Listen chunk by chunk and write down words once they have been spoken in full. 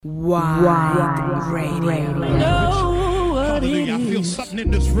Wide Radio. Hallelujah. I feel something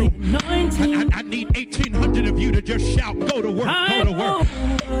in this room. I need 1,800 of you to just shout, go to work, go to work.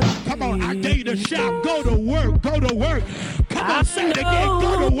 Come on, I dare you to shout, go to work, go to work. Come on, say it again,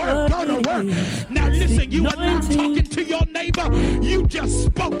 go to work, go to work. Now listen, you are not talking to your neighbor. You just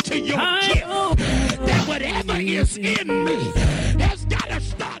spoke to your gift. That whatever is in me has got to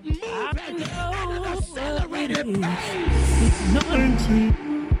start moving at an accelerated pace.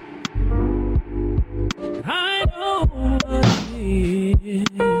 I know what it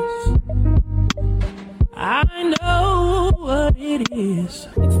is. I know what it is.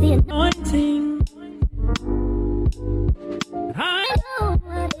 It's the anointing. I know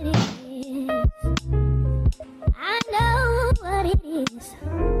what it is. I know what it is.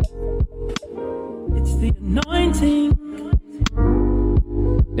 It's the anointing.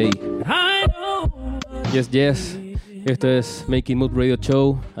 Hey. I know what Yes, yes. Esto es Making Mood Radio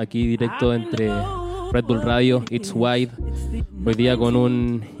Show, aquí directo entre Red Bull Radio, It's Wide. Hoy día con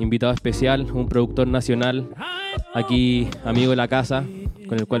un invitado especial, un productor nacional, aquí amigo de la casa,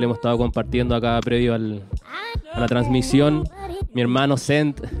 con el cual hemos estado compartiendo acá previo a la transmisión. Mi hermano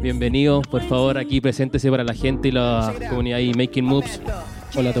Sent, bienvenido, por favor aquí preséntese para la gente y la comunidad ahí, Making Moves.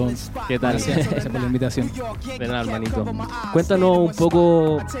 Hola a todos. ¿Qué tal? Gracias por la invitación. De nada, hermanito. Cuéntanos un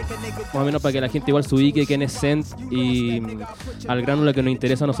poco, más o menos para que la gente igual se ubique, quién es Sent, y al grano lo que nos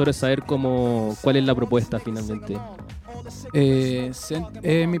interesa a nosotros es saber cuál es la propuesta finalmente. Sent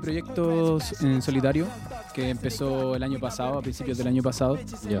es mi proyecto en solitario que empezó el año pasado, a principios del año pasado.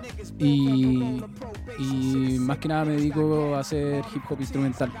 Yeah. Y más que nada me dedico a hacer hip hop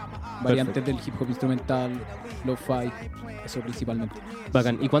instrumental, variantes del hip hop instrumental, lo-fi, eso principalmente.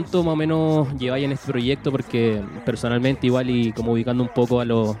 Bacán. ¿Y cuánto más o menos lleváis en este proyecto? Porque personalmente igual, y como ubicando un poco a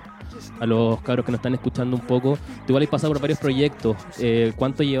los cabros que nos están escuchando un poco, tú igual has pasado por varios proyectos.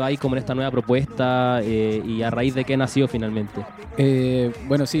 ¿Cuánto lleváis como en esta nueva propuesta y a raíz de qué nació finalmente?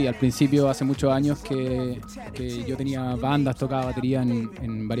 Bueno, sí, al principio hace muchos años que yo tenía bandas, tocaba batería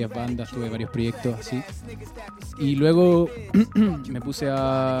en varias bandas, tuve varios proyectos así. Y luego me puse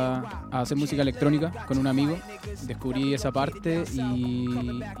a hacer música electrónica con un amigo, descubrí esa parte y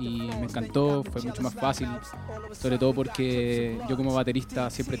me encantó, fue mucho más fácil, sobre todo porque yo como baterista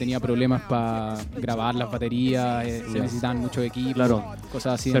siempre tenía problemas para grabar las baterías, se necesitaban mucho equipo, claro,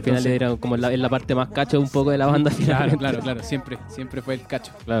 cosas así. O sea, al final era como la parte más cacho un poco de la banda. Claro, siempre fue el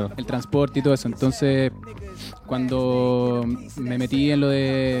cacho, claro. El transporte y todo eso. Entonces, cuando me metí en lo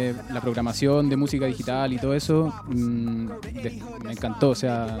de la programación de música digital y todo eso, me encantó, o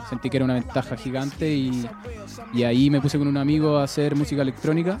sea, sentí que era una ventaja gigante y ahí me puse con un amigo a hacer música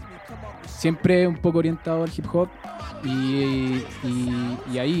electrónica, siempre un poco orientado al hip hop.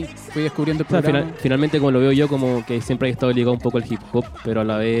 Y ahí fui descubriendo el programa. Finalmente, como lo veo yo, como que siempre he estado ligado un poco al hip hop, pero a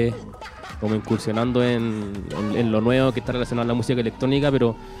la vez como incursionando en lo nuevo que está relacionado a la música electrónica,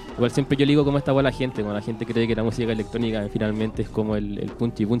 pero igual siempre yo ligo como esta la gente, cuando la gente cree que la música electrónica finalmente es como el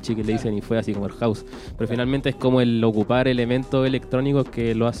punchy que le dicen y fue así como el house, pero finalmente es como el ocupar elementos electrónicos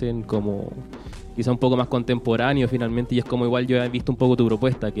que lo hacen como quizá un poco más contemporáneo finalmente, y es como igual yo he visto un poco tu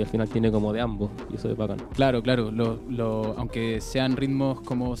propuesta, que al final tiene como de ambos, y eso es bacán. Claro, aunque sean ritmos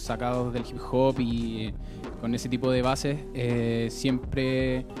como sacados del hip hop y con ese tipo de bases,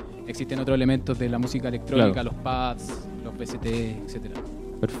 siempre existen otros elementos de la música electrónica, claro. Los pads, los VST, etcétera.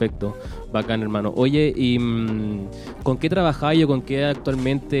 Perfecto, bacán, hermano. Oye, ¿y con qué trabajáis o con qué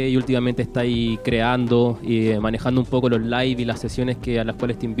actualmente y últimamente estáis creando y manejando un poco los live y las sesiones a las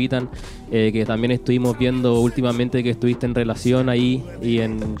cuales te invitan? Que también estuvimos viendo últimamente que estuviste en relación ahí y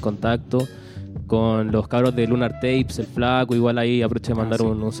en contacto con los cabros de Lunar Tapes, el Flaco, igual ahí aprovecho de mandar sí.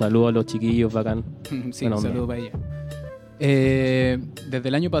 un saludo a los chiquillos, bacán. Sí, un saludo para ella. Desde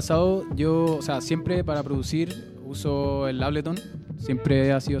el año pasado yo, o sea, siempre para producir uso el Ableton,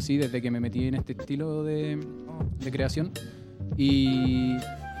 siempre ha sido así desde que me metí en este estilo de creación, y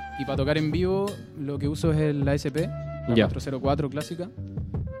para tocar en vivo lo que uso es la ASP, la 404 clásica,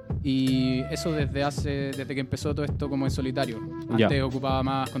 y eso desde que empezó todo esto como en solitario. Antes ocupaba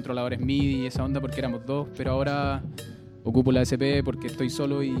más controladores MIDI y esa onda porque éramos dos, pero ahora ocupo la SP porque estoy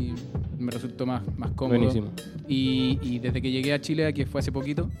solo y me resultó más cómodo. Buenísimo. Y desde que llegué a Chile, que fue hace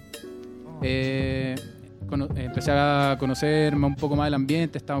poquito, empecé a conocer un poco más del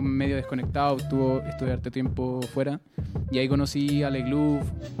ambiente, estaba medio desconectado, estuve harto tiempo fuera, y ahí conocí a Le Groove,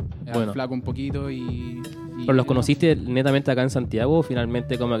 al Flaco un poquito ¿Pero los conociste netamente acá en Santiago o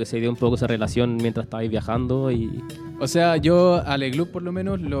finalmente como que se dio un poco esa relación mientras estabais viajando? O sea, yo a Le Groove por lo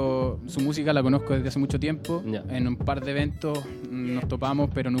menos su música la conozco desde hace mucho tiempo. En un par de eventos nos topamos,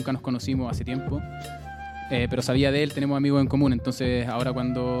 pero nunca nos conocimos hace tiempo. pero sabía de él, tenemos amigos en común. Entonces ahora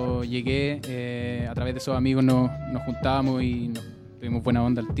cuando llegué, a través de esos amigos nos juntábamos y tuvimos buena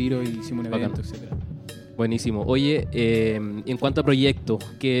onda al tiro y hicimos un evento, etc. Buenísimo. Oye, en cuanto a proyectos,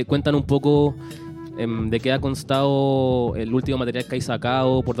 que cuentan un poco de qué ha constado el último material que hay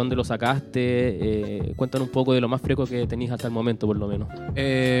sacado, por dónde lo sacaste, cuentan un poco de lo más fresco que tenéis hasta el momento, por lo menos.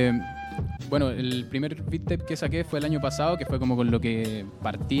 Bueno, el primer beat tape que saqué fue el año pasado, que fue como con lo que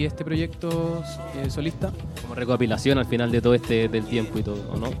partí este proyecto solista. Como recopilación al final de todo del tiempo y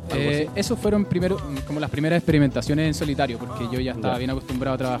todo, ¿o no? Esos fueron como las primeras experimentaciones en solitario, porque yo ya estaba bien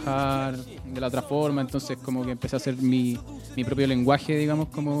acostumbrado a trabajar de la otra forma, entonces como que empecé a hacer mi propio lenguaje, digamos,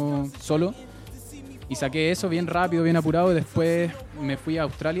 como solo. Y saqué eso bien rápido, bien apurado, y después me fui a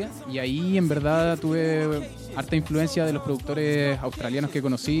Australia y ahí en verdad tuve harta influencia de los productores australianos que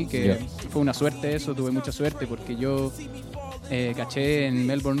conocí, que fue una suerte eso, tuve mucha suerte porque yo caché en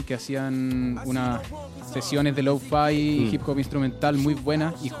Melbourne que hacían unas sesiones de lo-fi y hip hop instrumental muy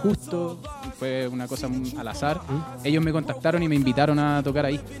buenas y justo fue una cosa al azar. Ellos me contactaron y me invitaron a tocar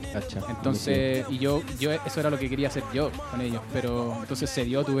ahí. Cacha. Entonces, y yo eso era lo que quería hacer yo con ellos, pero entonces se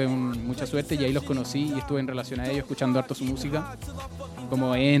dio, tuve mucha suerte y ahí los conocí y estuve en relación a ellos escuchando harto su música,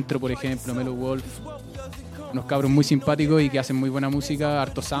 como Entro, por ejemplo, Melo Wolf. Unos cabros muy simpáticos y que hacen muy buena música,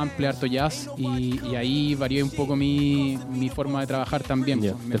 harto sample, harto jazz, y ahí varié un poco mi forma de trabajar también.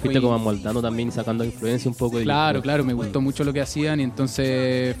 Te fuiste como amoldando también y sacando influencia un poco. Claro, me gustó mucho lo que hacían y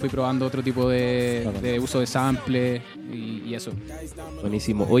entonces fui probando otro tipo de uso de sample y eso.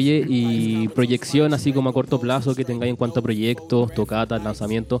 Buenísimo. Oye, y proyección así como a corto plazo que tengáis en cuanto a proyectos, tocatas,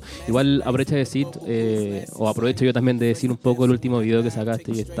 lanzamientos. Igual aprovecho de decir, o aprovecho yo también de decir un poco el último video que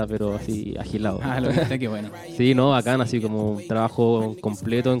sacaste y está pero así agilado. Lo viste, qué bueno. Sí, no, bacán, así como un trabajo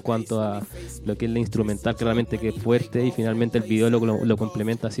completo en cuanto a lo que es la instrumental, claramente que es fuerte y finalmente el video lo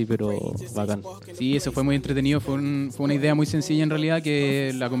complementa así, pero bacán. Sí, eso fue muy entretenido, fue una idea muy sencilla en realidad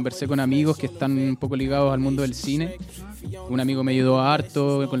que la conversé con amigos que están un poco ligados al mundo del cine. Un amigo me ayudó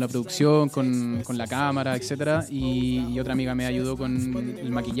harto con la producción, con la cámara, etcétera, y otra amiga me ayudó con el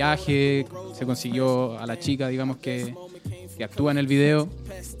maquillaje, se consiguió a la chica, digamos, que actúa en el video,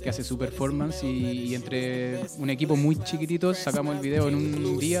 que hace su performance y entre un equipo muy chiquitito sacamos el video en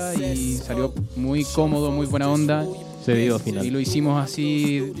un día y salió muy cómodo, muy buena onda. Se dio al final. Y lo hicimos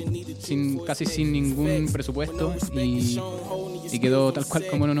así, casi sin ningún presupuesto y quedó tal cual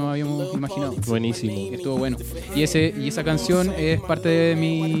como no nos habíamos imaginado. Buenísimo. Estuvo bueno. Y esa canción es parte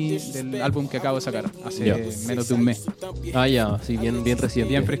del álbum que acabo de sacar hace menos de un mes. Ah, ya, sí, bien reciente.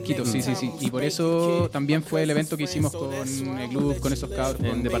 Bien fresquito, sí. Y por eso también fue el evento que hicimos con el club, con esos cabros.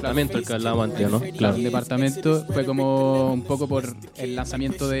 En departamento, el que hablábamos antes, ¿no? Claro, en departamento. Fue como un poco por el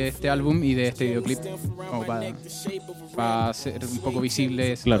lanzamiento de este álbum y de este videoclip, como para hacer un poco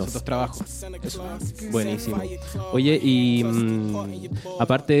visibles los otros trabajos. Eso. Buenísimo. Oye, y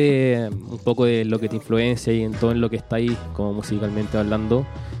aparte de un poco de lo que te influencia y en todo en lo que estáis como musicalmente hablando,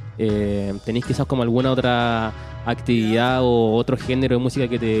 ¿tenéis quizás como alguna otra actividad o otro género de música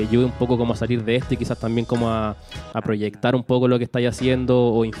que te ayude un poco como a salir de esto y quizás también como a proyectar un poco lo que estáis haciendo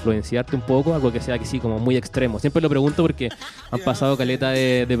o influenciarte un poco, algo que sea que sí como muy extremo? Siempre lo pregunto porque han pasado caleta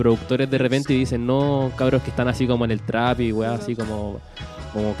de productores de repente y dicen, no, cabros que están así como en el trap y weá, así como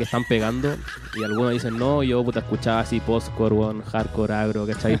que están pegando, y algunos dicen, no, yo escuchaba así post-core, hardcore, agro,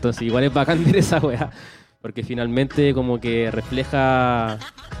 ¿cachai? Entonces igual es bacán ver esa weá, porque finalmente como que refleja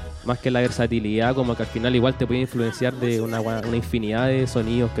más que la versatilidad, como que al final igual te puede influenciar de una infinidad de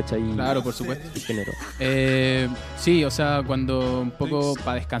sonidos, ¿cachai? Claro, por supuesto. El género. Sí, o sea, cuando un poco,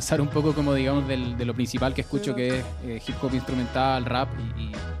 para descansar un poco como digamos de lo principal que escucho, que es hip hop instrumental, rap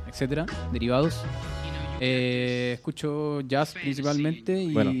y etcétera, derivados. Escucho jazz principalmente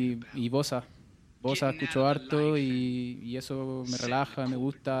y bossa. Bossa escucho harto y eso me relaja, me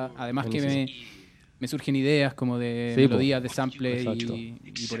gusta. Además que me surgen ideas como de melodías, de sample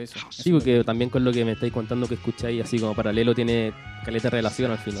y por eso. Sí, porque también con lo que me estáis contando que escucháis así como paralelo tiene caleta de relación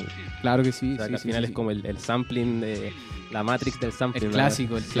al final. Claro que sí. O sea, que al final es como el sampling de la Matrix del sampling. El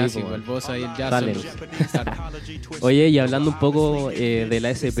clásico, el bossa y el jazz. Oye, y hablando un poco de la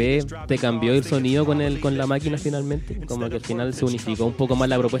SP, ¿te cambió el sonido con la máquina finalmente? Como que al final se unificó un poco más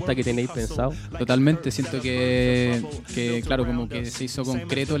la propuesta que tenéis pensado. Totalmente, siento que claro, como que se hizo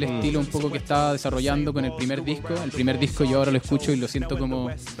concreto el estilo un poco que estaba desarrollando con el primer disco. El primer disco yo ahora lo escucho y lo siento como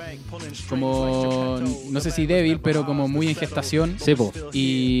no sé si débil, pero como muy en gestación. Sí, po.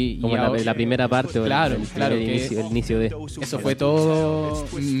 Y como la primera parte o el inicio de... Eso fue todo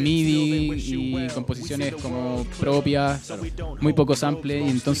MIDI y composiciones como propias, muy poco sample, y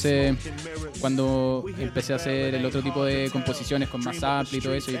entonces cuando empecé a hacer el otro tipo de composiciones con más sample y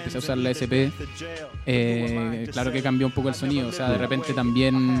todo eso, y empecé a usar la SP, claro que cambió un poco el sonido. O sea, de repente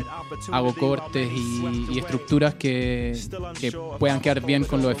también hago cortes y estructuras que puedan quedar bien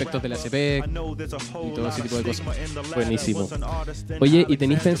con los efectos de la SP y todo ese tipo de cosas. Buenísimo. Oye, ¿y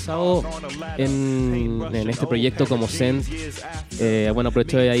tenéis pensado en este proyecto como Zen? Bueno,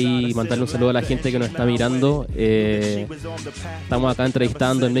 aprovecho de ahí mandarle un saludo a la gente que nos está mirando. Estamos acá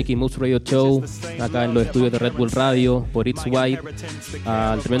entrevistando en Making Moves Radio Show, acá en los estudios de Red Bull Radio, por It's White,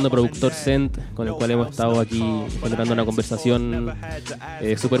 al tremendo productor Zen, con el cual hemos estado aquí generando una conversación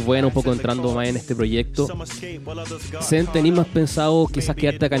súper buena, un poco entrando más en este proyecto. Zen, ¿tenéis más pensado quizás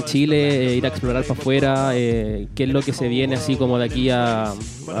quedarte acá en Chile, ir a explorar para afuera? ¿Qué es lo que se viene así como de aquí a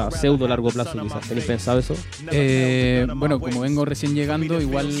pseudo largo plazo quizás? ¿Tenéis pensado eso? Bueno, como vengo recién llegando,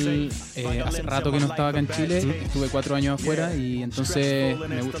 igual hace rato que no estaba acá en Chile, estuve 4 años afuera y entonces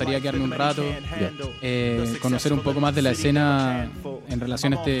me gustaría quedarme un rato, conocer un poco más de la escena en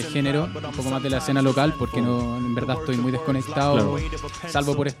relación a este género, un poco más de la escena local, porque no, en verdad estoy muy desconectado, claro.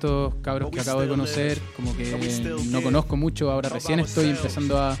 Salvo por estos cabros que acabo de conocer, como que no conozco mucho, ahora recién estoy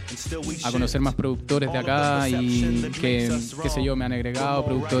empezando a conocer más productores de acá y que, qué sé yo, me han agregado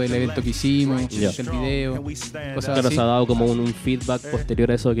producto del evento que hicimos, del video, cosas claro, así. se ha dado como un feedback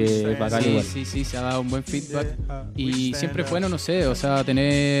posterior a eso que es bacán igual. Sí, se ha dado un buen feedback y siempre es bueno, no sé, o sea,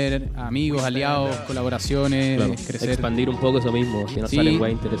 tener amigos, aliados, colaboraciones, claro, crecer. Expandir un poco eso mismo, que nos salen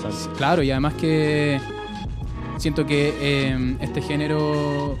guay interesantes. Claro, y además que siento que este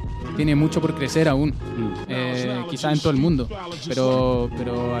género tiene mucho por crecer aún, quizás en todo el mundo,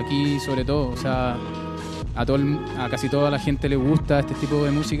 pero aquí sobre todo, o sea, a casi toda la gente le gusta este tipo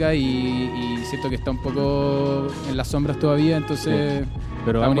de música y siento que está un poco en las sombras todavía, entonces... Sí.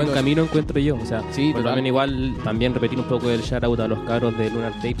 Pero va un buen camino, encuentro yo. O sea, sí, también igual también repetir un poco el shout out a los cabros de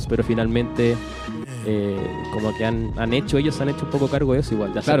Lunar Tapes, pero finalmente como que ellos han hecho un poco cargo de eso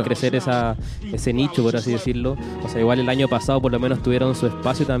igual, de hacer crecer ese nicho, por así decirlo. O sea, igual el año pasado por lo menos tuvieron su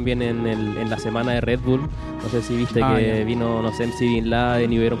espacio también en la semana de Red Bull. No sé si viste que vino, no sé, MC Bin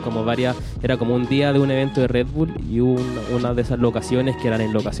Laden y hubieron como varias, era como un día de un evento de Red Bull y una de esas locaciones que eran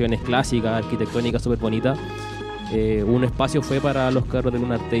en locaciones clásicas, arquitectónicas súper bonitas. Un espacio fue para los carros de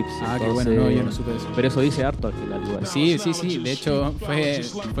Lunar Tapes. Qué bueno, no, yo no supe eso. Pero eso dice harto al final igual. Sí, de hecho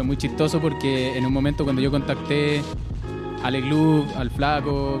fue muy chistoso porque en un momento cuando yo contacté a Alex Lub, al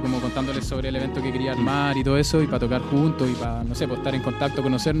Flaco, como contándoles sobre el evento que quería armar y todo eso, y para tocar juntos y para, no sé, pues estar en contacto,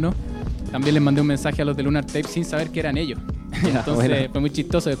 conocernos, también les mandé un mensaje a los de Lunar Tapes sin saber que eran ellos. Entonces fue muy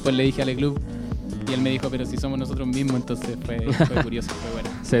chistoso, después le dije a Alex Lub y él me dijo, pero si somos nosotros mismos, entonces fue curioso, fue bueno.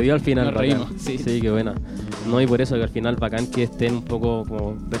 Se dio al final. Nos reímos, sí, qué buena. No, y por eso que al final bacán que estén un poco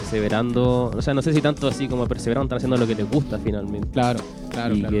como perseverando, o sea, no sé si tanto así como perseverando, están haciendo lo que les gusta finalmente. Claro.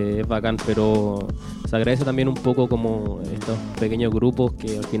 Que es bacán, pero se agradece también un poco como estos pequeños grupos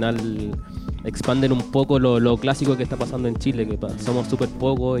que al final expanden un poco lo clásico que está pasando en Chile, que somos súper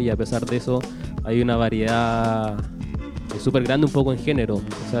pocos y a pesar de eso hay una variedad súper grande un poco en género.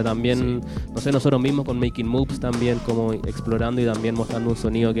 O sea, también, no sé, nosotros mismos con Making Moves también como explorando y también mostrando un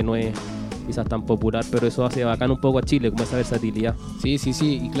sonido que no es quizás tan popular, pero eso hace bacán un poco a Chile, como esa versatilidad. Sí,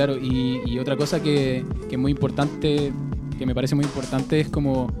 y claro, y otra cosa que es muy importante, que me parece muy importante, es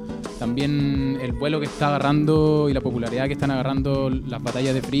como también el vuelo que está agarrando y la popularidad que están agarrando las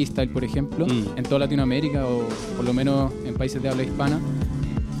batallas de freestyle, por ejemplo, en toda Latinoamérica o por lo menos en países de habla hispana.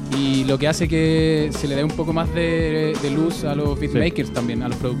 Y lo que hace que se le dé un poco más de luz a los beatmakers también, a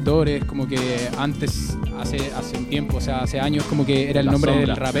los productores, como que antes, hace un tiempo, o sea, hace años, como que era el nombre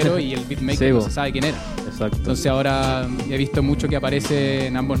del rapero y el beatmaker no se sabe quién era. Exacto. Entonces ahora he visto mucho que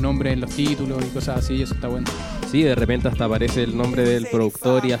aparecen ambos nombres en los títulos y cosas así, y eso está bueno. Sí, de repente hasta aparece el nombre del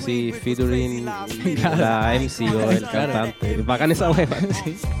productor y así featuring la MC o el cantante. Bacán esa hueva.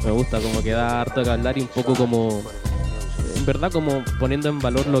 Sí. Me gusta, como que da harto que hablar y un poco como... En verdad, como poniendo en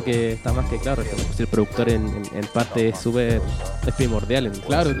valor lo que está más que claro, si el productor en parte es primordial.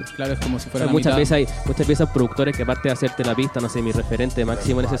 Claro, es como si fuera muchas veces productores que aparte de hacerte la pista, no sé, mi referente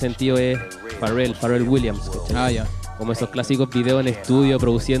máximo en ese sentido es Pharrell Williams, ¿cachai? Ya. Como esos clásicos videos en estudio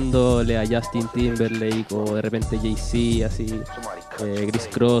produciéndole a Justin Timberlake o de repente Jay-Z, así, Chris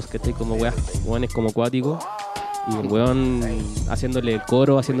Cross, que estoy como weones como cuáticos. Y el weón haciéndole el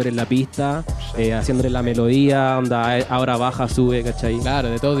coro, haciéndole la pista, haciéndole la melodía, onda ahora baja, sube, ¿cachai? Claro,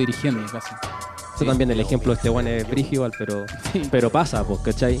 de todo dirigiendo casi. esto también, el ejemplo de este one es brígido, pero pasa, pues,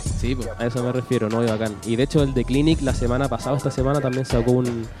 ¿cachai? Sí, pues. A eso me refiero, no, y bacán. Y de hecho el de Clinic la semana pasada, esta semana también sacó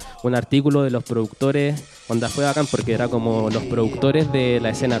un artículo de los productores, onda fue bacán porque era como los productores de la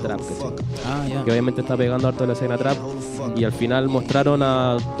escena trap, ¿cachai? Ah, ya. Que obviamente está pegando harto la escena trap, y al final mostraron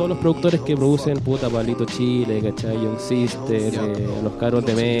a todos los productores que producen, puta, Pablito Chile, ¿cachai? Young Sister, los cabros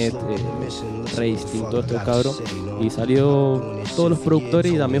de Met, Racing, todos estos cabros, y salió todos los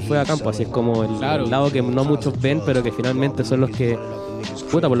productores y también fue a campo, así es como el lado que no muchos ven, pero que finalmente son los que,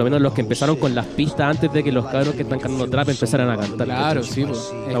 puta, por lo menos los que empezaron con las pistas antes de que los cabros que están cantando trap empezaran a cantar. Claro, ¿cachai? sí,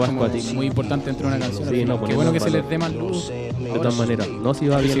 pues. Es La como vasco muy importante dentro de una canción. Sí, no, qué bueno que se valor. les dé más luz. De todas maneras, no si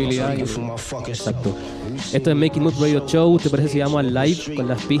va bien. Visibilidad y- Exacto. Esto es Making Mood Radio Show. ¿Te parece si vamos al live con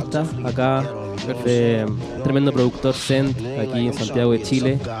las pistas? Acá, tremendo productor Cent, aquí en Santiago de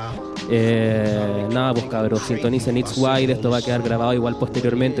Chile. Nada, pues cabros, sintonicen It's Wide. Esto va a quedar grabado igual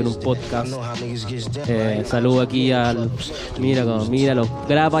posteriormente en un podcast. Saludo aquí al. Míralo,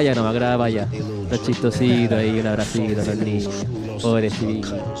 graba ya, no, graba ya. Está chistosito ahí, un abracito a los niños. Pobrecito.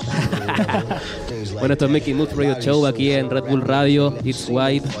 Bueno, esto es Making Mood Radio Show aquí en Red Bull Radio, It's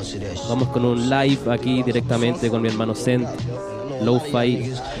Wide. Vamos con un live aquí directamente con mi hermano Cent.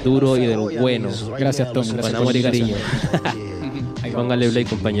 Lo-fi, duro y del bueno. Gracias, Tom. Gracias Con por amor la y cariño. invitación. Ahí va. Póngale play,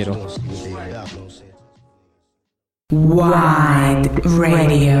 compañero. Wide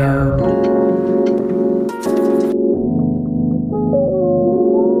Radio.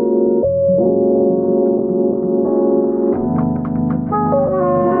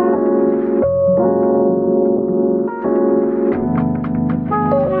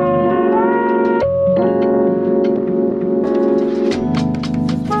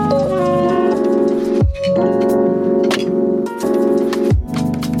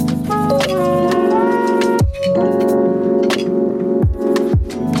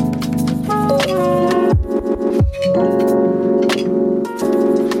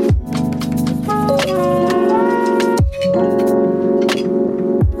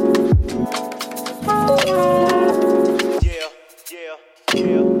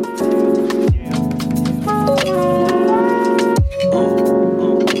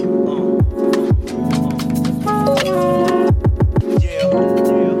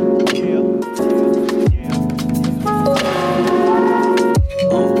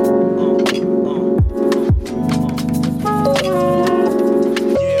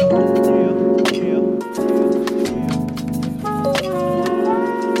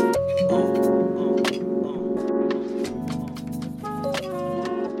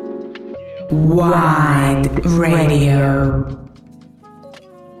 Wide Radio.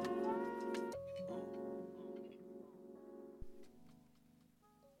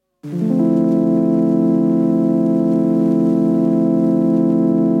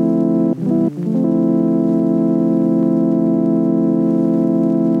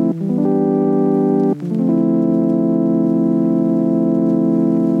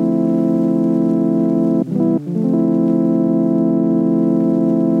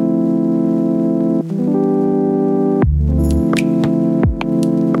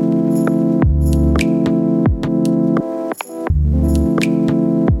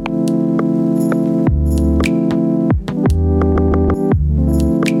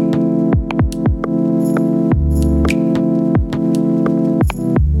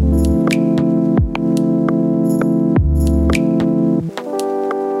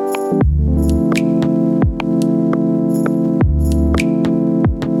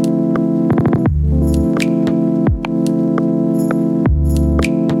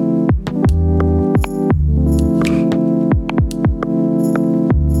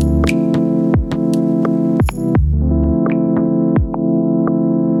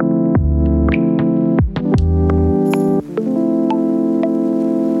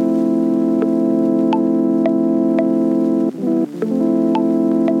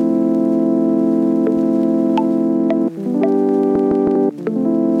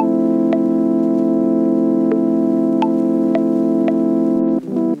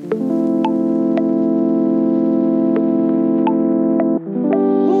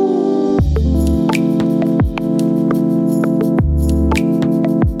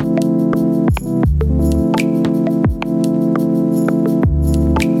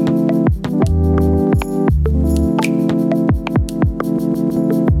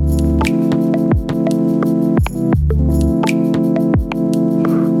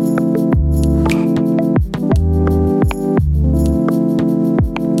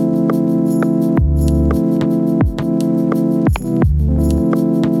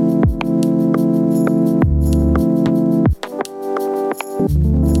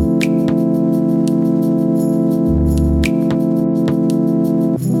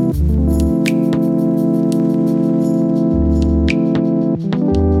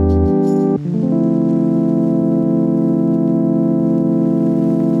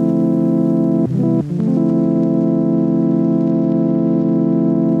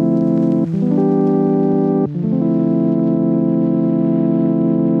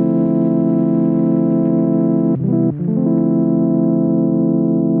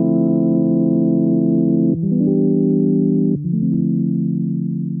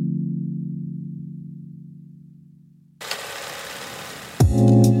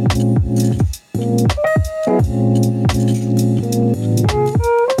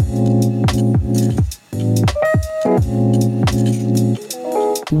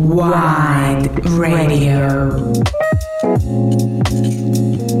 Radio.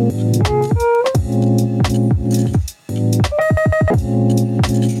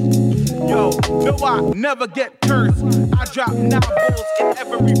 Yo, no, I never get cursed. I drop 9 balls in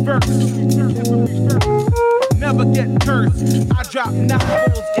every verse. Never get cursed. I drop 9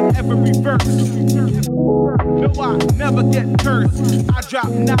 balls in every verse. No, I never get cursed. I drop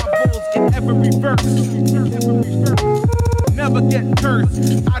 9 balls in every verse. Never get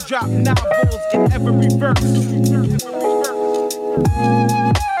cursed. I drop 9 balls in every verse.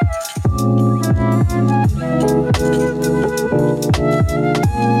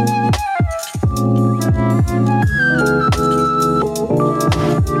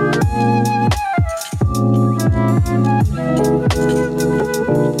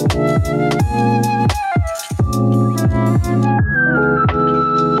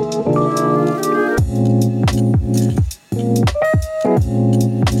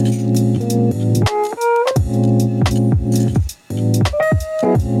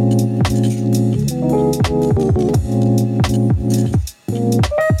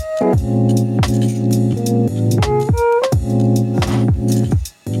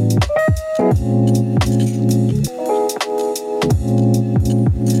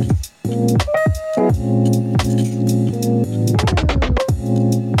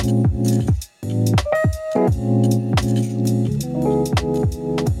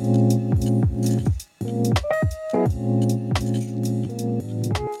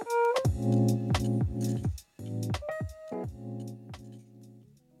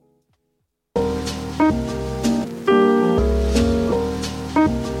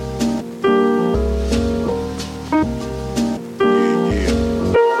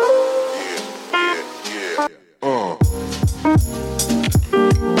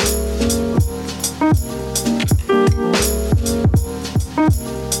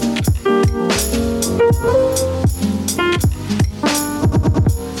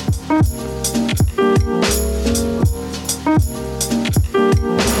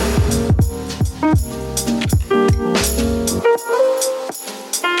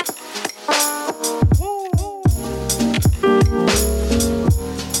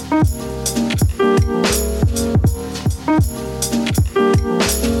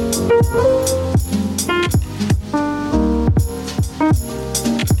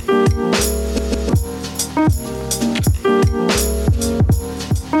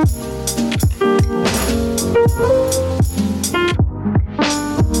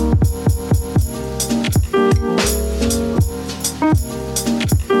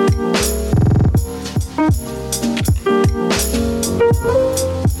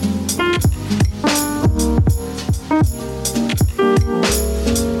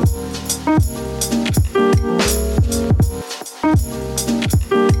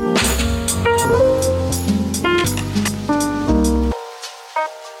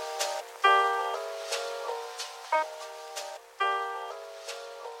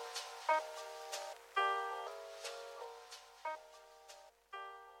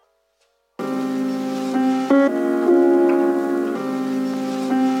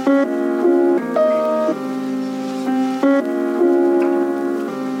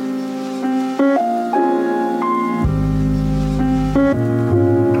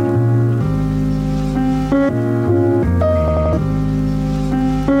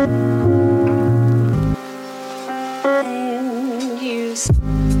 Use.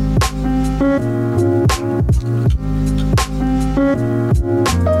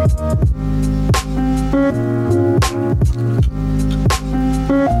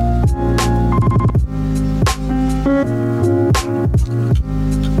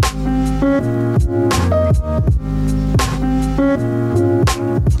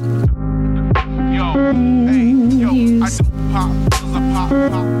 Yo,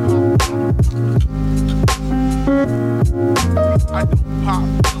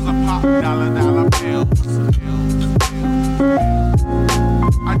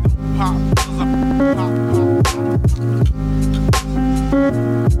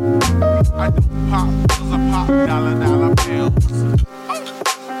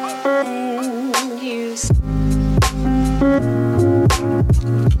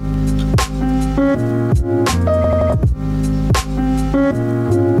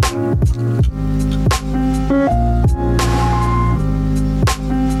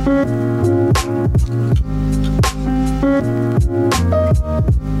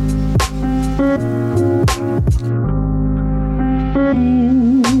 Use.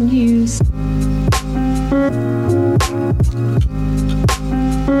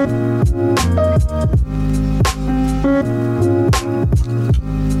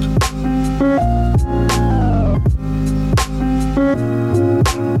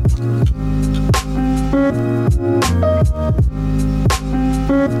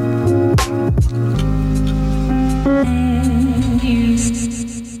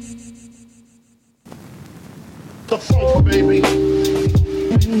 The funk, baby.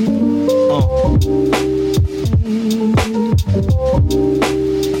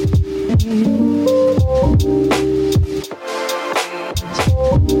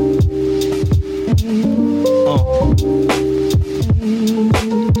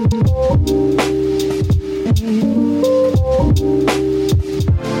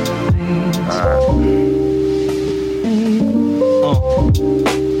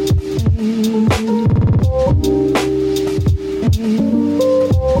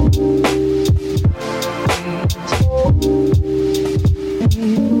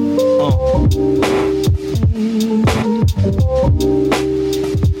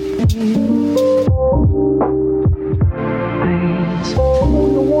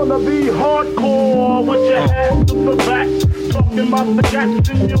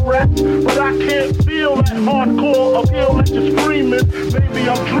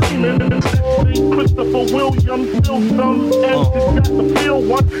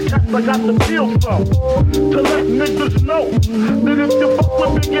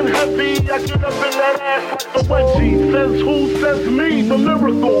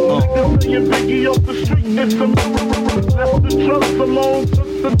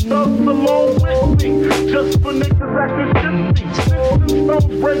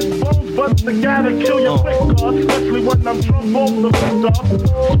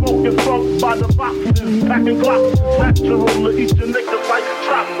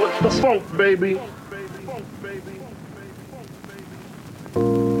 Baby.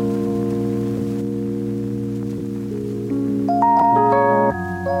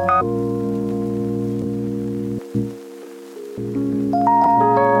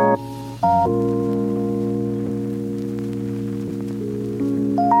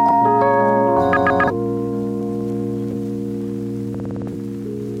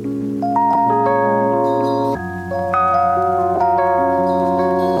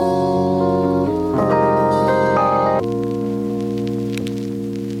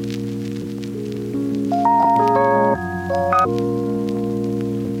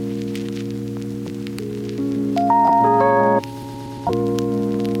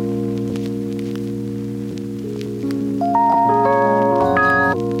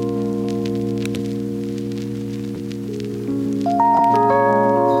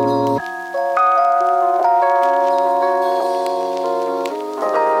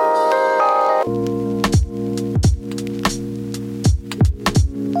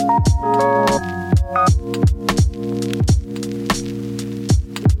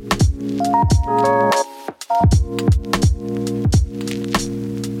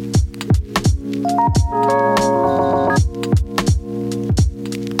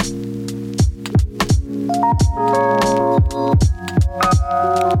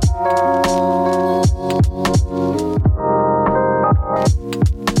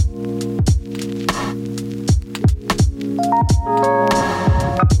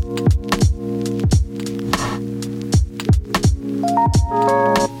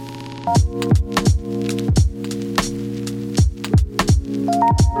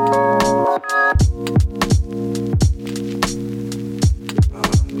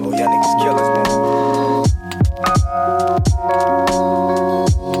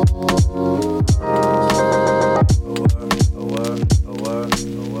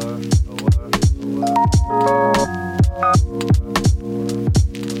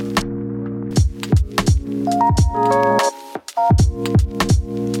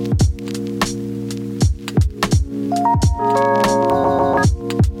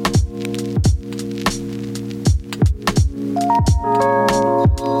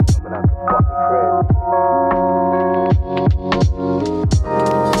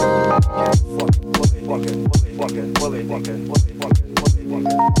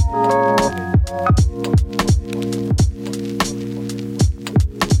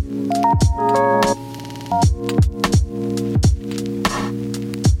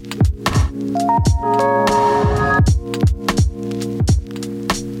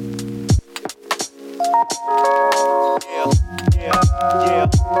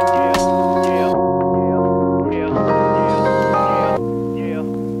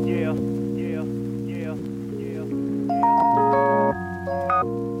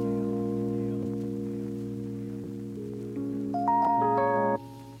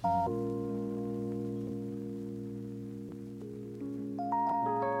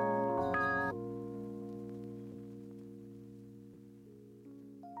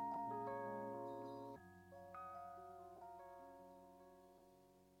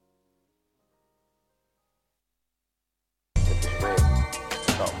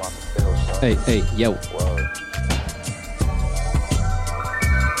 Hey, yo.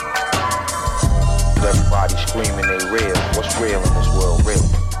 Everybody screaming they real. What's real in this world? Real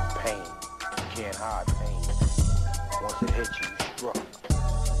pain. You can't hide pain. Once it hits you, you struck.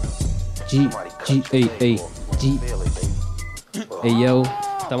 Hey yo,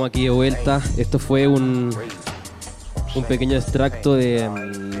 estamos aquí de vuelta. Esto fue un pequeño extracto de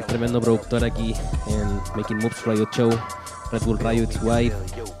un tremendo productor aquí en Making Moves Radio Show, Red Bull Radio It's White,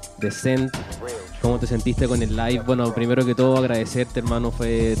 Descent. ¿Cómo te sentiste con el live? Bueno, primero que todo agradecerte, hermano,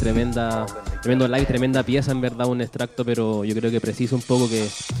 fue tremendo live, tremenda pieza, en verdad, un extracto, pero yo creo que preciso un poco, que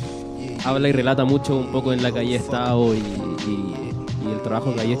habla y relata mucho un poco en la que hay estado y el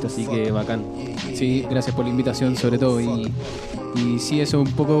trabajo que hay hecho, así que bacán. Sí, gracias por la invitación sobre todo, y sí, eso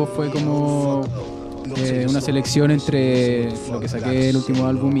un poco fue como una selección entre lo que saqué del último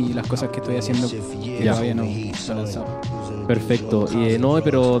álbum y las cosas que estoy haciendo que todavía no he lanzado. Perfecto, no,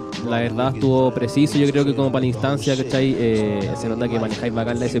 pero la verdad estuvo preciso, yo creo que como para la instancia, ¿cachai? Se nota que manejáis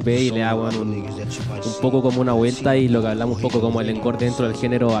bacán la SP y le hago un poco como una vuelta, y lo que hablamos un poco como el encore dentro del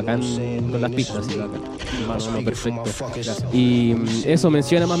género bacán con las pistas, ¿sí? Bacán. No, perfecto. Gracias. Y eso,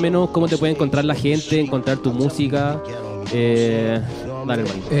 menciona más o menos cómo te puede encontrar la gente, encontrar tu música. Dale,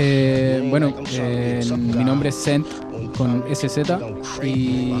 hermano. Bueno, mi nombre es Sent con SZ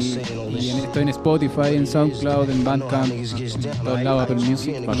y estoy en Spotify, en SoundCloud, en Bandcamp, en todos lados, Apple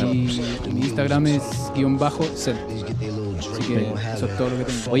Music, y mi Instagram es _Sent. Así que eso es todo lo que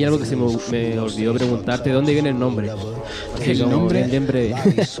tengo. Oye, algo que se me olvidó preguntarte, ¿de dónde viene el nombre? El nombre, bien breve.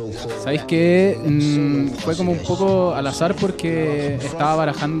 ¿Sabéis qué? Fue como un poco al azar, porque estaba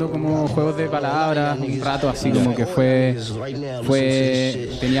barajando como juegos de palabras un rato, así como que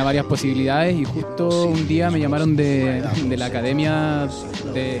tenía varias posibilidades, y justo un día me llamaron de la academia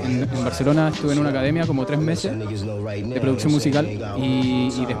en Barcelona. Estuve en una academia como 3 meses de producción musical,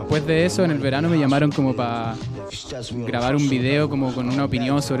 y después de eso, en el verano, me llamaron como para grabar un video como con una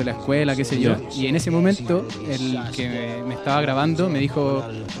opinión sobre la escuela, qué sé yo, y en ese momento el que me estaba grabando me dijo,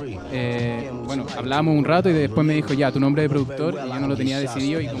 bueno, hablábamos un rato y después me dijo, ya, tu nombre de productor, y yo no lo tenía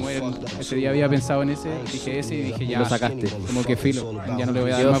decidido, y como ese día había pensado en ese, dije ese y dije, ya, lo sacaste. Como que filo, ya no le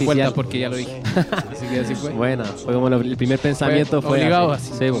voy a dar más vueltas porque ya lo dije. Así que así fue. Bueno, fue como el primer pensamiento, fue obligado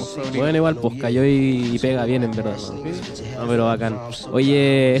así. Sí, bueno, igual, pues cayó y pega bien, en verdad. No, pero bacán.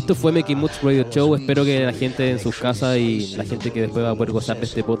 Oye, esto fue Making Moves Radio Show. Espero que la gente en sus casas y la gente que después va a poder gozar de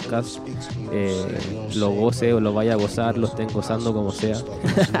este podcast lo goce o lo vaya a gozar, lo estén gozando como sea.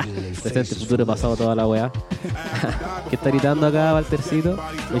 Presente, futuro, pasado, toda la weá. ¿Qué está gritando acá, Waltercito?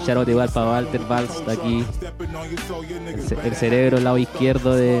 Un charote igual para Walter Valls, está aquí. El cerebro, el lado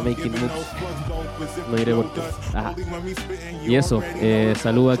izquierdo de Making Moves. No diré por qué. Y eso,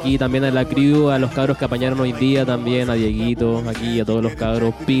 saludo aquí también a la crew, a los cabros que apañaron hoy día también, a Dieguito, aquí, a todos los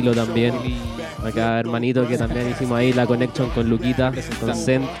cabros, Pilo también. Acá, hermanito, que también hicimos ahí la connection con Luquita, con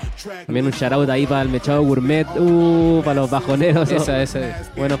Zen. También un shoutout ahí para el Mechado Gourmet, para los bajoneros. Esa.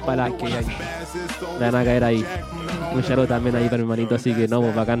 Buenos para las que le van a caer ahí. Un shoutout también ahí para mi hermanito, así que no,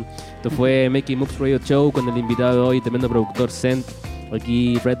 pues bacán. Esto fue Making Moves Radio Show con el invitado de hoy, tremendo productor Zen.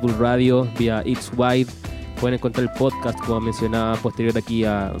 Aquí Red Bull Radio, vía It's White. Pueden encontrar el podcast, como mencionaba, posterior aquí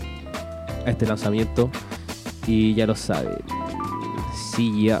a este lanzamiento. Y ya lo saben.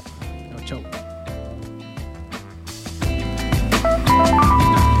 Sí, ya. Chau.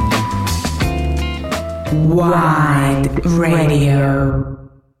 Wide Radio.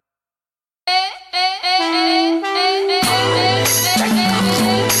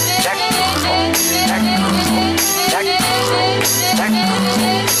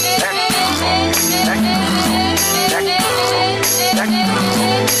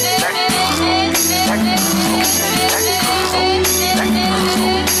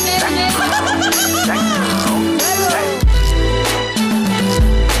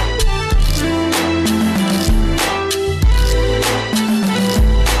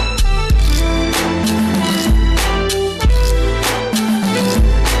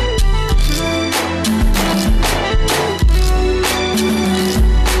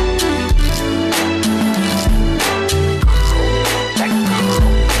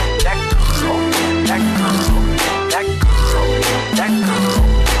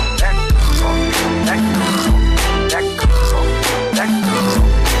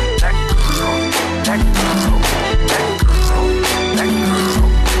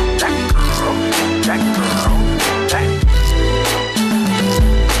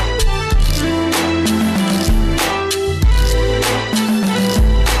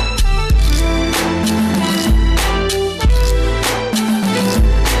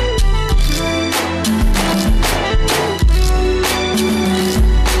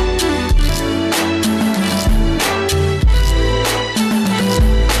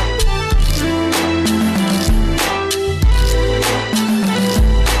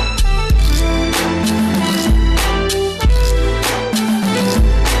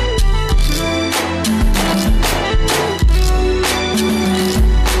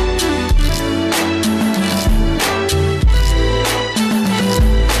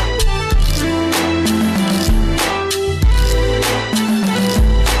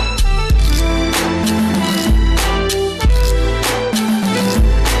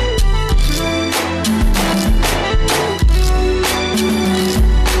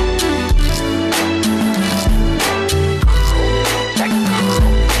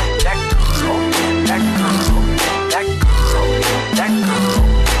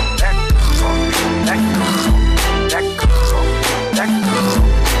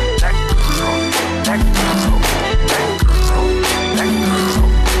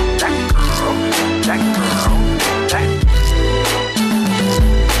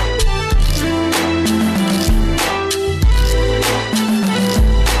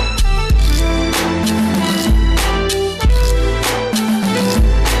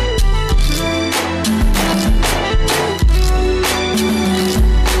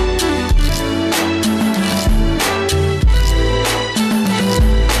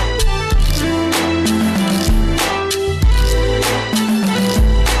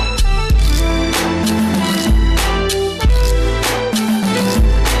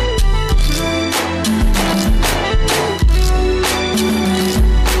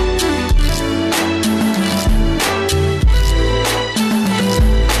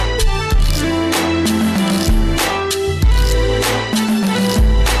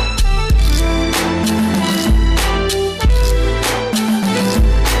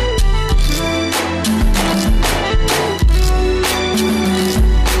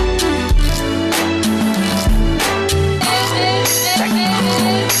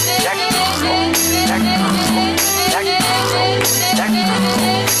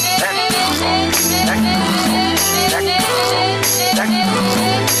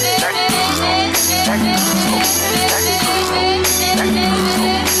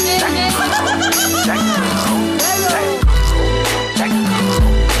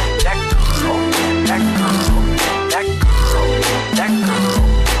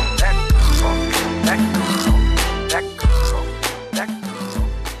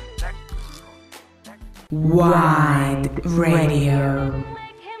 Radio.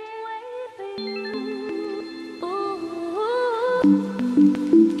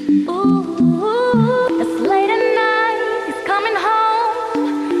 It's late at night, he's coming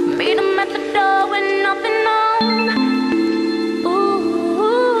home. Meet him at the door with nothing on.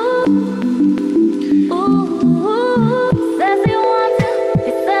 Says he wants you,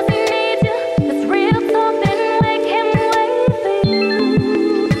 he says he needs you. It's real talk, didn't make him wait for you.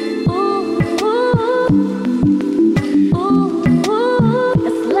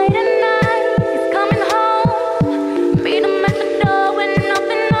 It's late at night, he's coming home. Meet him at the door with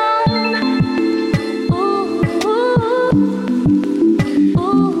nothing on.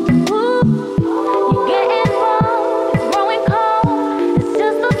 You get involved, it's growing cold. It's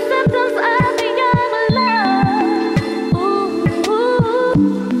just the symptoms of the young love.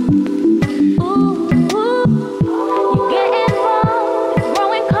 You get involved, it's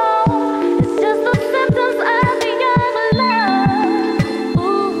growing cold. It's just the symptoms of the young love.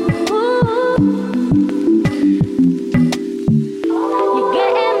 You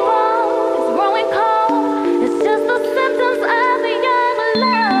get involved, it's growing cold. It's just the symptoms of the young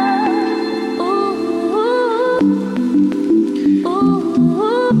love.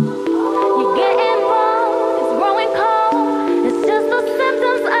 You get involved, it's growing cold. It's just the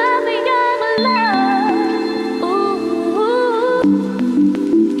symptoms of the young love.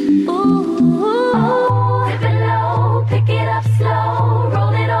 Dip it low, pick it up slow,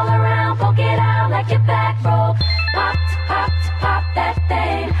 roll it all around, poke it out like your back broke. Pop, pop that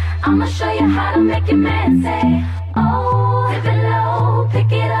thing. I'ma show you how to make your man say, oh. Dip it low,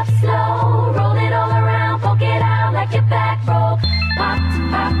 pick it up slow, roll it all around, poke it out like your back broke. Pop,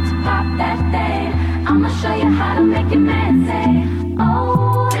 pop that thing. I'ma show you how to make your man say,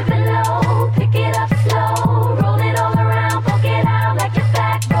 oh. Dip it low, pick it up slow, roll it all around, poke it out like your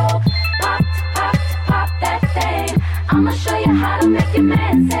back broke. Pop, pop that thing. I'ma show you how to make your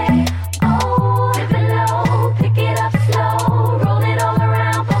man say, oh. Dip it low, pick it up slow, roll it all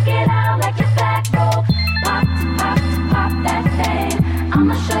around, poke it out like your back broke. Pop, pop that thing.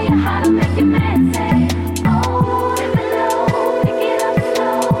 I'ma show you how to make your man say, oh. Dip it low, pick it up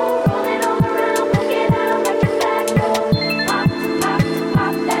slow, roll it all around, poke it out like your back broke. Pop,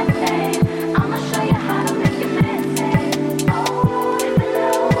 pop that thing. I'ma show you how to make your man say, oh. Dip it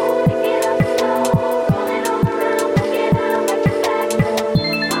low, pick it up slow, roll it all around, poke it out like your back broke.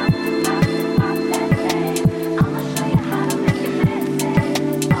 Pop,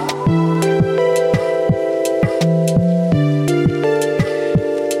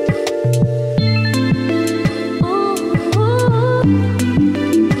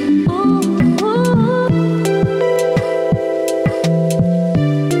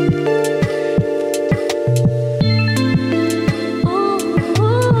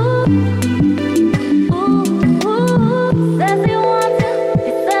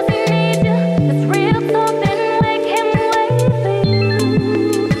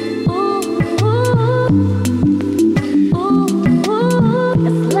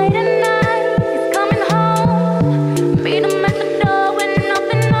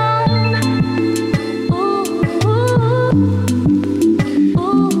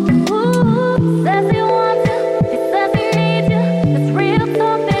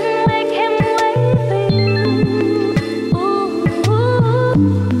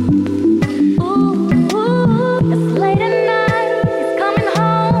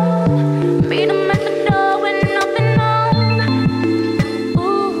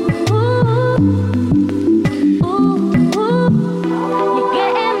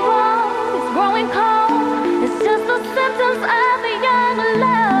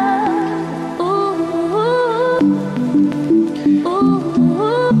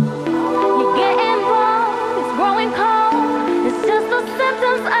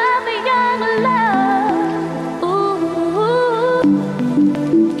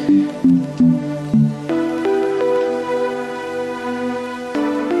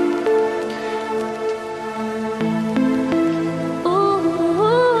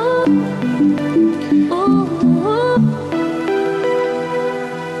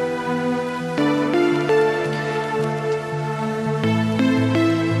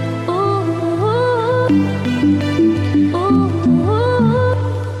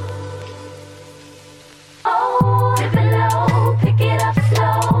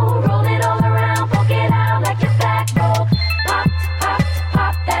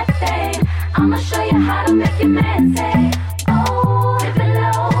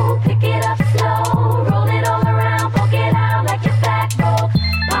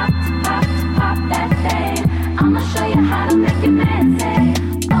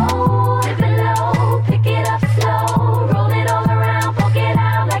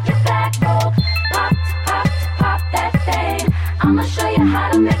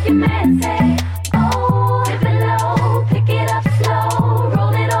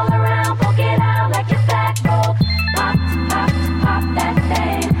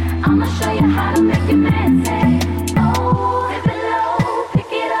 make your man say, oh, dip it low,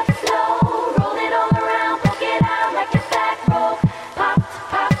 pick it up slow, roll it all around, poke it out like your back broke. Pop,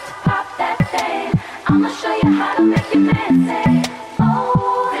 pop, pop that thing. I'ma show you how to make your man say,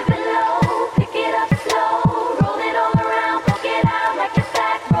 oh, dip it low, pick it up slow, roll it all around, poke it out like your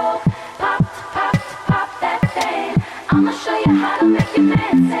back broke. Pop, pop, pop that thing. I'ma show you how to make your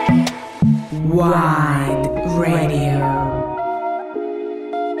man say. Wide Radio.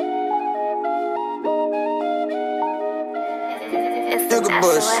 Jigger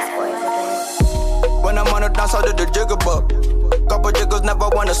Bush. When I'm on the dance, I do the jigger buck. Couple jiggers never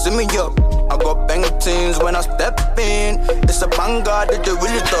wanna see me up. I got bang teams when I step in. It's a banger, did you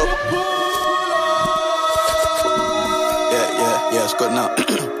really tough? Yeah, it's good now.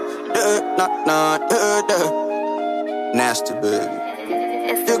 Nasty baby.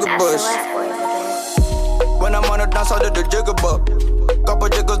 Jigger Bush. When I'm on the dance, I do the jigger buck. Couple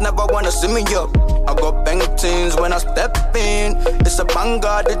jiggers never wanna see me up. I got bang teams when I step in. It's a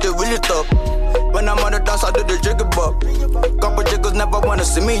banger, did you really tough? When I'm on the dance, I do the jigger buck. Couple jiggers never wanna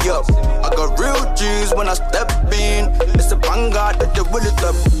see me up. I got real G's when I step in. It's a banger, did you really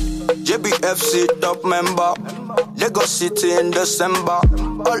tough? JBFC top member. Lagos City in December.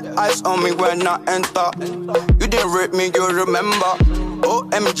 All eyes on me when I enter. You didn't rate me, you remember.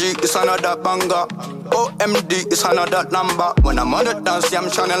 OMG is another banger. OMD is another number. When I'm on the dance, I'm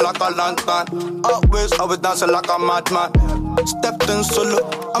shining like a lantern. Always dancing like a madman. Stepped in solo,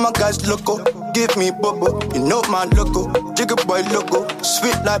 I'm a guy's loco. Give me bubble, you know my loco. Jigger boy loco,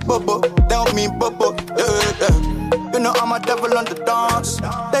 sweet like bubble. Tell me bubble, yeah. You know I'm a devil on the dance.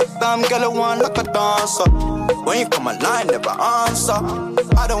 Take time, girl, I want like a dancer. When you come online, never answer.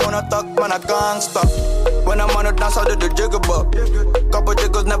 I don't wanna talk, man, I can't stop. When I'm on the dance, I do the jigger buck. Couple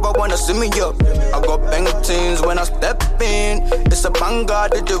jiggers never wanna see me up. I got bang teams when I step in. It's a banger,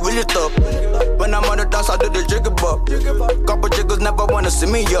 did you really tough? When I'm on the dance, I do the jigger buck. Couple jiggers never wanna see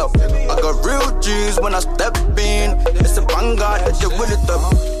me up. I got real G's when I step in. It's a banger, did you really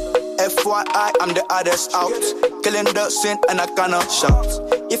tough? FYI, I'm the hardest out. Killing the scene and I cannot shout.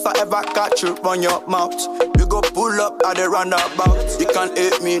 If I ever catch you, run your mouth. You go pull up at the roundabout. You can't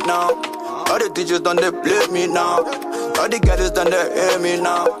hate me now. All the DJs done they play me now. All the guys done they hear me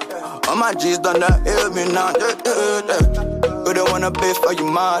now. All my G's done they hear me now. You don't wanna beef, are you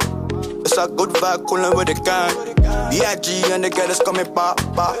mad? It's a good vibe, coolin' with the gang. B.I.G. and the guys coming pop.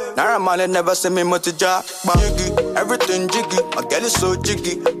 Naira Marley never send me much to job. Jiggy, everything jiggy. My girl is so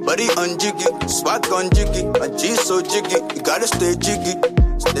jiggy, body on jiggy, swag on jiggy. My G so jiggy, you gotta stay jiggy.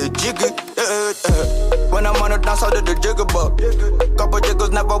 Stay jiggy, When I'm on the dance, I do the jigger buck. Couple jiggers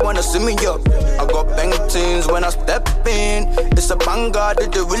never wanna see me up. I got bang teams when I step in. It's a banger,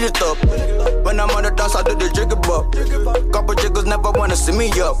 did you really tough? When I'm on the dance, I do the jigger buck. Couple jiggers never wanna see me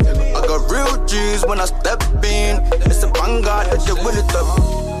up. I got real G's when I step in. It's a banger, did you really tough?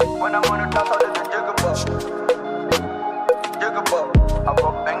 When I'm on the dance, I do the jigger buck. Jigger buck. I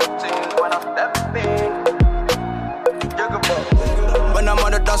got bang teams when I step in. Jigger buck. When I'm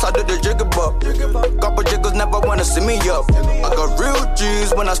on the dance, I do the jigger buck. Couple jiggers never wanna see me up. I got real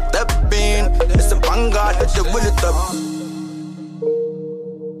G's when I step in. It's a banger, it's a really tough.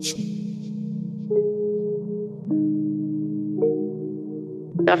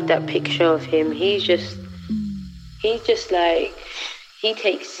 Love that picture of him. He's just like, he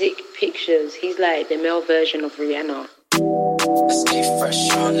takes sick pictures. He's like the male version of Rihanna. Stay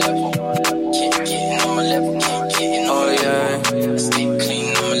fresh on level. Can't get in on my level. Can't get in on my level. Stay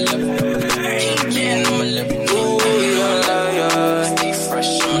clean on my level. Can't get in on my level. Stay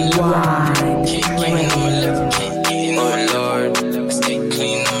fresh on level. Can't get in on my level. Can't get in on my level. Stay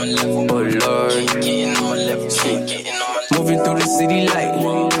clean on my level. Oh Lord. Can't get in on my level. Can't get in on my level. Moving through the city light.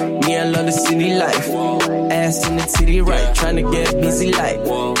 Me, I love the city life. Ass in the titty right. Trying to get busy like.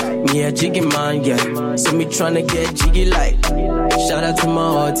 Me, a jiggy man, yeah. So me tryna get jiggy like. Shout out to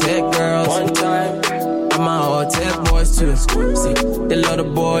my hot tech girls. One time. And my hot tech boys too. See, they love the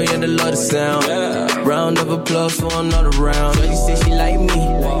boy and they love the sound. Round of applause for another round. Shorty say she like me.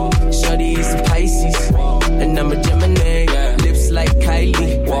 Shorty is a Pisces. And I'm a Gemini. Lips like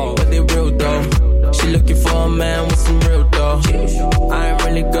Kylie. But they real though. She looking for a man with some real dough. I ain't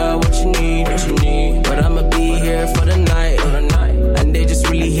really got what you need. But I'ma be here for the night. And they just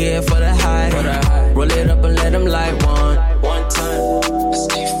really here for the high. Roll it up and let them light one time.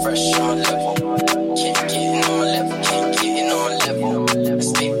 Stay fresh on my level. Can't get in on my level. Can't get in on my level.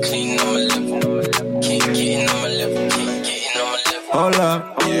 Stay clean on my level. Can't get in on my level. Can't get in on my level. Hold up,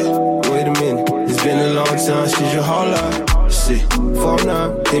 yeah. Wait a minute. It's been a long time since you hold up. Shit, phone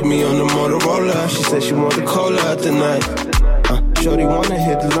up. Hit me on the Motorola. She said she want the cola tonight. Shorty wanna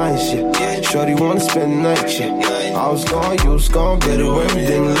hit the line, shit. Shorty wanna spend the night, shit. I was gone, you was gone, better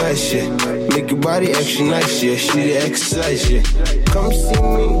everything less, shit. Make your body extra nice, yeah. She the exercise, yeah. Come see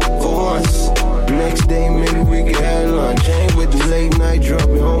me for once. Next day, maybe we can have lunch. Ain't with the late night, drop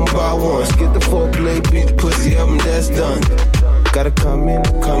it home by once. Get the foreplay, beat the pussy up, and that's done. Gotta come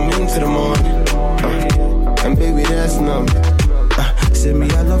into the morning. And baby, that's numb. Said me,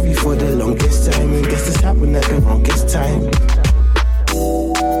 I love you for the longest time. And guess this happened at the wrongest time.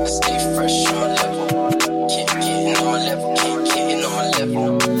 Stay fresh on my level. Keep getting on my level. Keep getting on my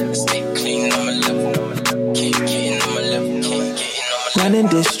level. Stay clean on my level. Keep getting on my level. Keep getting on my level. Running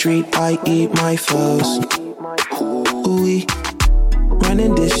this street, I eat my foes. Ooh-wee.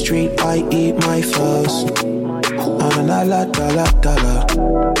 Running this street, I eat my foes. Dollar.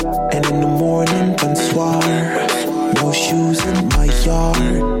 And in the morning, bonsoir. No shoes in my yard.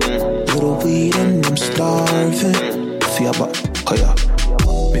 Little weed and I'm starving. Fiaba, kaya.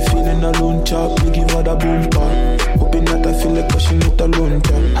 Me feeling alone, chop, me give her the boom pop. Hoping that I feel like pushing it alone,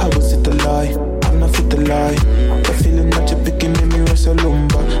 chop. How was it a lie? I'm not fit to lie. The feeling that you're picking made me rest a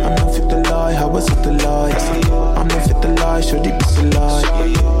lumber. I'm not fit to lie, how was it a lie? I'm not fit to lie, so deep it's a lie.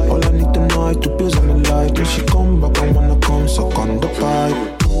 All I need tonight, 2 pills on the light. When she come back, I wanna come suck on the pipe.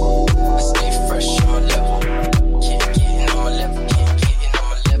 Stay fresh on my level. Keep getting on my level. Keep getting on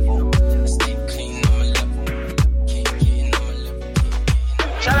my level. Stay clean on my level. Keep getting on my level.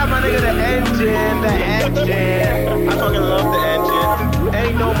 Shout out my nigga, the engine. I fucking love the engine.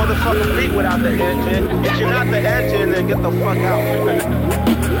 Ain't no motherfucking beat without the engine. If you're not the engine, then get the fuck out.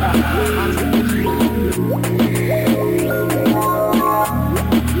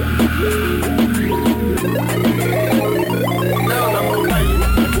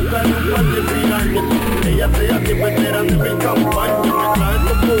 Ella se hace veterana de mi campaña. Me trae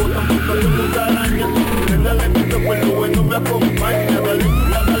tu puta, puta de musaraña. Téngale que pues lo bueno me acompaña. Dale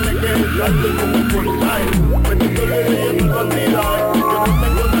chula, dale que es salto como un portal. Petito le leyendo el bandidaje. Yo no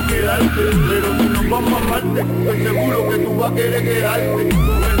tengo nada que darte, pero si nos vamos aparte, estoy seguro que tú vas a querer quedarte.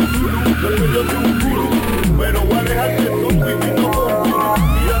 Con el Zulu, después yo soy un gurú, pero voy a dejarte zombie y no con gurú.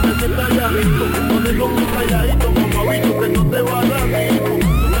 Tírame ese talladito, no te pongas calladito, mamavito, que no te va a dar ni hijo.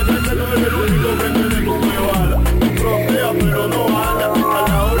 No eres el único que tiene con me bala. Frontea pero no bala. A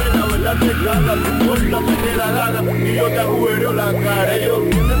la hora y la verdad te caga. Tu puerta te queda larga y yo te agujero la cara. Ellos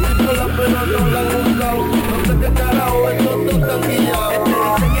tienen pistola pero no la han usado. No sé qué carajo estos dos están guiados.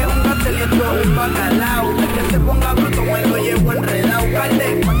 Dice que es un cartel y esto es un bacalao. El que se ponga bruto me lo llevo enredado. Calde,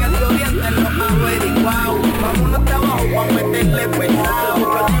 pa' que se orienten los averiguados. Vámonos hasta abajo pa' meterle pesado.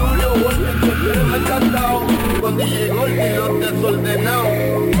 Porque Julio Walter se quiere me encantado. Cuando llegó el los desordenado.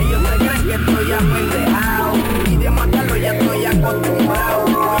 Que estoy apendejado y de matarlo ya estoy acostumbrado.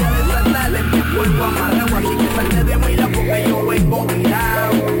 Voy a desatarle mi cuerpo amarrado, así que salte de mi lado porque yo vengo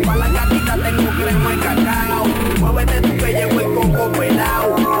virado. Pa' la gatita tengo crema y cacao. Muévete tú que llevo el coco pelao.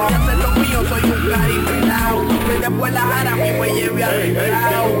 Voy a hacer lo mío, soy un caripelao. Que después la jara a mí me lleve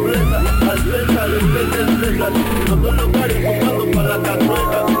arreglado. Al César, el César. Todos los caras fumando pa' la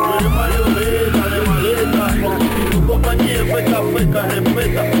cazuela. Tú eres marioneta de maleta. Y tu compañía es feca,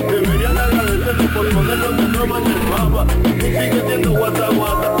 respeta. Deberían agradecerme por ponerlo de nuevo en el mapa. Y sigue siendo guata,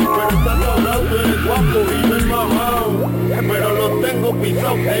 pero está sobrado, tú eres guapo y yo el mamao. Pero los tengo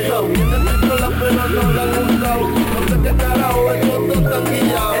pisados, ellos tienen pistola pero no la han usado. No sé qué carajo, estos dos están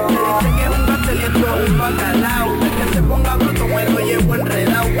guiados. Dice que es un cartel y esto es un bacalao. El que se ponga bruto me lo llevo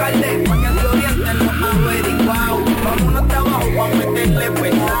enredado. Calde, pa' que se orienten los averiguados. Vámonos hasta abajo pa' meterle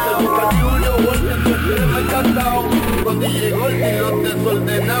pesado. Porque Julio Walter se quiere me encantado. Cuando llegó el los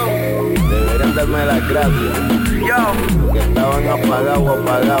desordenado. Deberían darme las gracias. Yo, que estaban apagados.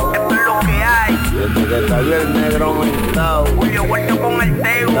 Esto es lo que hay. Desde que salió el negro aumentado. Julio vuelto con el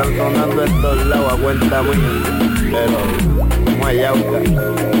teo. Están sonando estos lados a cuenta mía. Pero, Mayauca.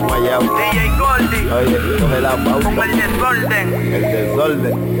 DJ Goldie. Oye, coge la pauta. Con el desorden. El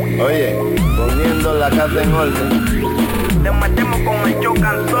desorden. Oye, poniendo la casa en orden. Te metemos con el choque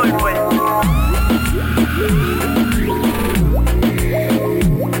and solver.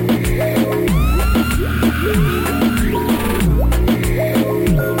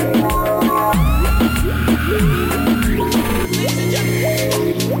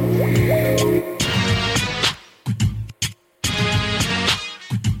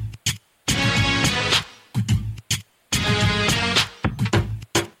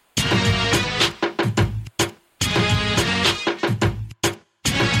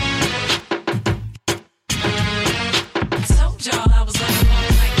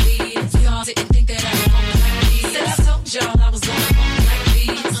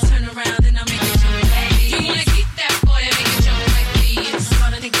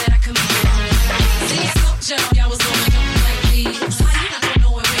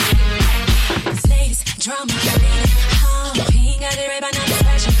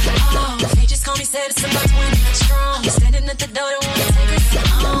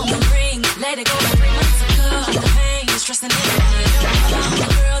 it go 3 months ago. The pain is stressing it. The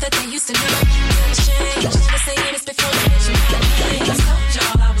girl that they used to know didn't change. Never saying this before they mention my name. I told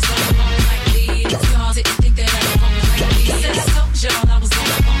y'all I was on the phone like these. Y'all didn't think that I was on like these. Said I told y'all I was on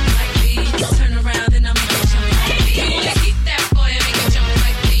the phone like these. Turn around and I make it jump like these. Let's keep that boy and make it jump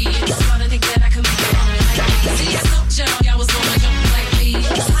like these. Y'all think that I can make it jump like these. See, I told y'all was on the jump like these.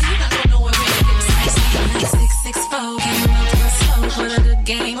 How you not gonna know it when it gets spicy? 664 came out real slow, put a good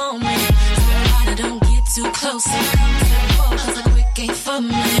game on me. So I don't get too close and come to the wall, 'cause a quick ain't for me.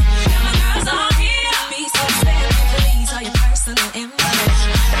 Now my girls all here, be so sad, please, all your personal info.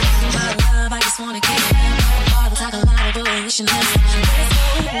 My love, I just wanna get bottles, like a lot of bullshit. Let's go.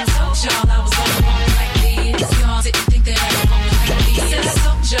 Told y'all I was on the phone like these. Y'all didn't think that I was on like these. Said I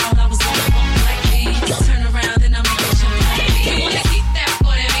told y'all I was on the phone like these. Turn around and I make it jump like these. Let's keep that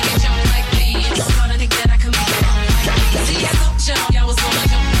boy and make it jump like these. Y'all think that I can make it jump like these. See, I told y'all was on the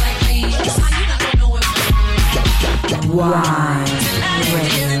jump like these. How you not gonna know it? Wide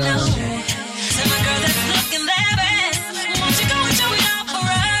Radio. So my girl that's looking that best, won't you go and show it off for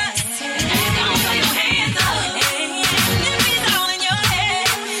us? Don't throw your hands up, and it's all in your head.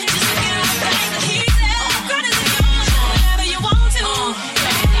 Just look it up like he said. Girl, this is yours, whatever you want to.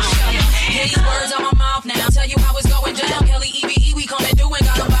 Hear these words on my mouth now, tell you how it's going down. Kelly, EVE, we coming through and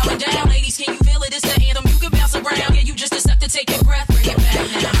got them bowing down. Ladies, can you feel it? It's the anthem, you can bounce around. Yeah, you just accept to take your breath, bring it back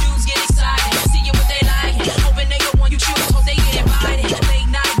now. Dudes get excited, see you what they like, hoping they the one you choose, hope they get invited. Late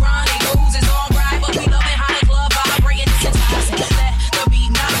night rendezvous is alright, but we loving how the club vibrating, it's enticing. Let the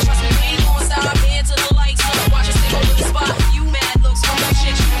beat knock, trust me, we ain't gonna stop. Head to the lights up, watch us take over the spot. You mad looks from them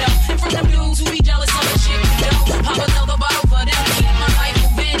chicks you know, and from them dudes who be jealous of the chick you know. Pop another bottle for them, keep my life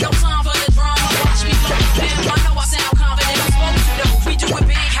moving. No time for the drama, watch me flow. Man, I know I sound confident, I'm supposed to know. We do it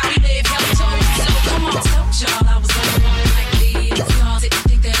big, how we live, how we told you so. Come on, told y'all I was on the phone like these. Y'all didn't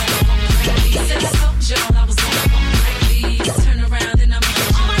think that I was on like these. Said I told y'all I was on the phone like these. Turn around and I make it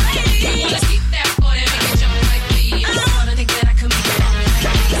jump like these. Let's keep that boy and make it jump like these. Y'all think that I can make it jump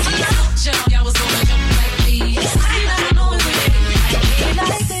like these. See, I told y'all was on the jump like these. I don't know it when it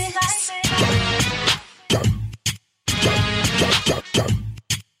like this.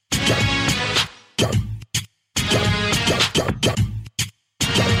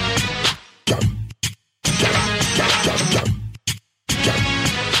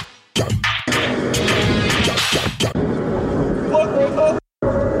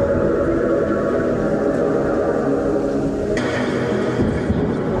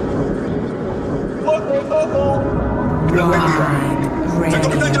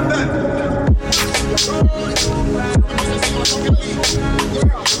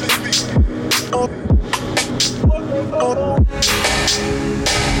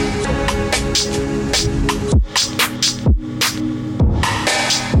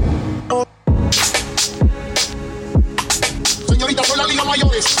 Señorita, por la Liga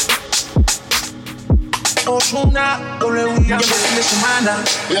Mayores. Una W ya fin de semana.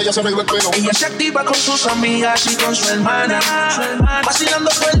 Ella ya se arregló el pelo. Ella se activa con sus amigas y con su hermana. Vacilando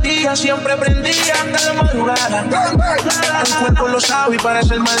todo el día, siempre prendía hasta la madrugada. El cuerpo lo sabe y para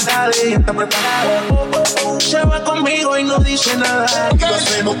hacer maldades ella está preparada. Se va conmigo y no dice nada. Lo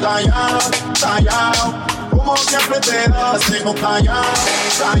hacemos callado, callado. Como siempre te da, hacemos callado,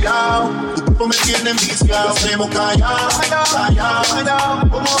 callado. Tu cuerpo me tiene viciado, hacemos callado, callado.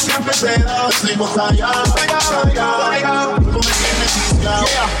 Como siempre te da, hacemos callado, callado. Tu cuerpo me tiene viciado.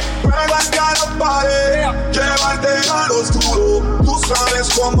 Pégate a la pared, llevarte a lo oscuro. Tú sabes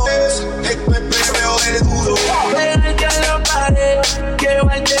cómo es, este perreo es duro. Pégate a la pared,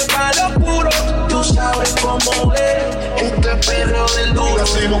 llevarte pa' lo oscuro. Tú sabes cómo es, este perreo del duro. Lo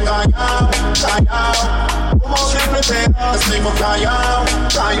hacemos callado, callado. Como siempre te da, hacemos callado,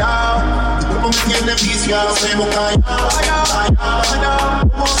 callado. Tu cuerpo me tiene viciado, hacemos callado, callado.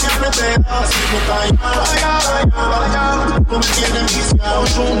 Como siempre te da, hacemos callado, callado. Tu cuerpo me tiene viciado.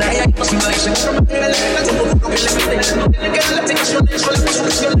 Una y hay pasión de seguro me tiene lenta. Como duro que le mete, no tiene que dar la explicación de eso, le paso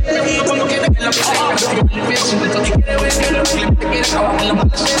cuestiones. Y cuando quiere que la pise, yo me limpio, siempre todo que quiere ver que lo que le quiere trabajar en la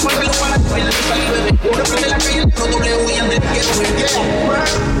mano. Se mueve los palas, baila y sale bebé. Una frente en la calle, el rodo le huyan de quiero ver. Quiero ver.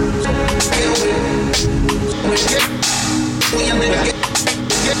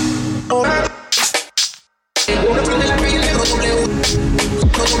 Una frente en la calle, negro W.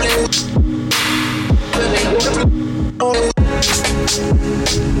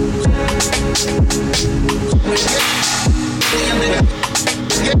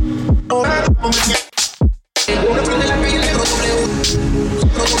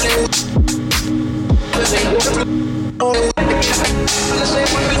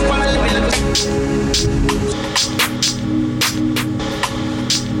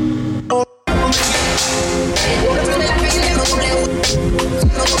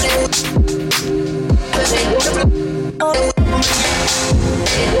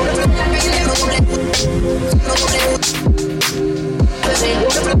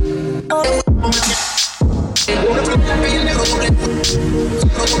 Oh,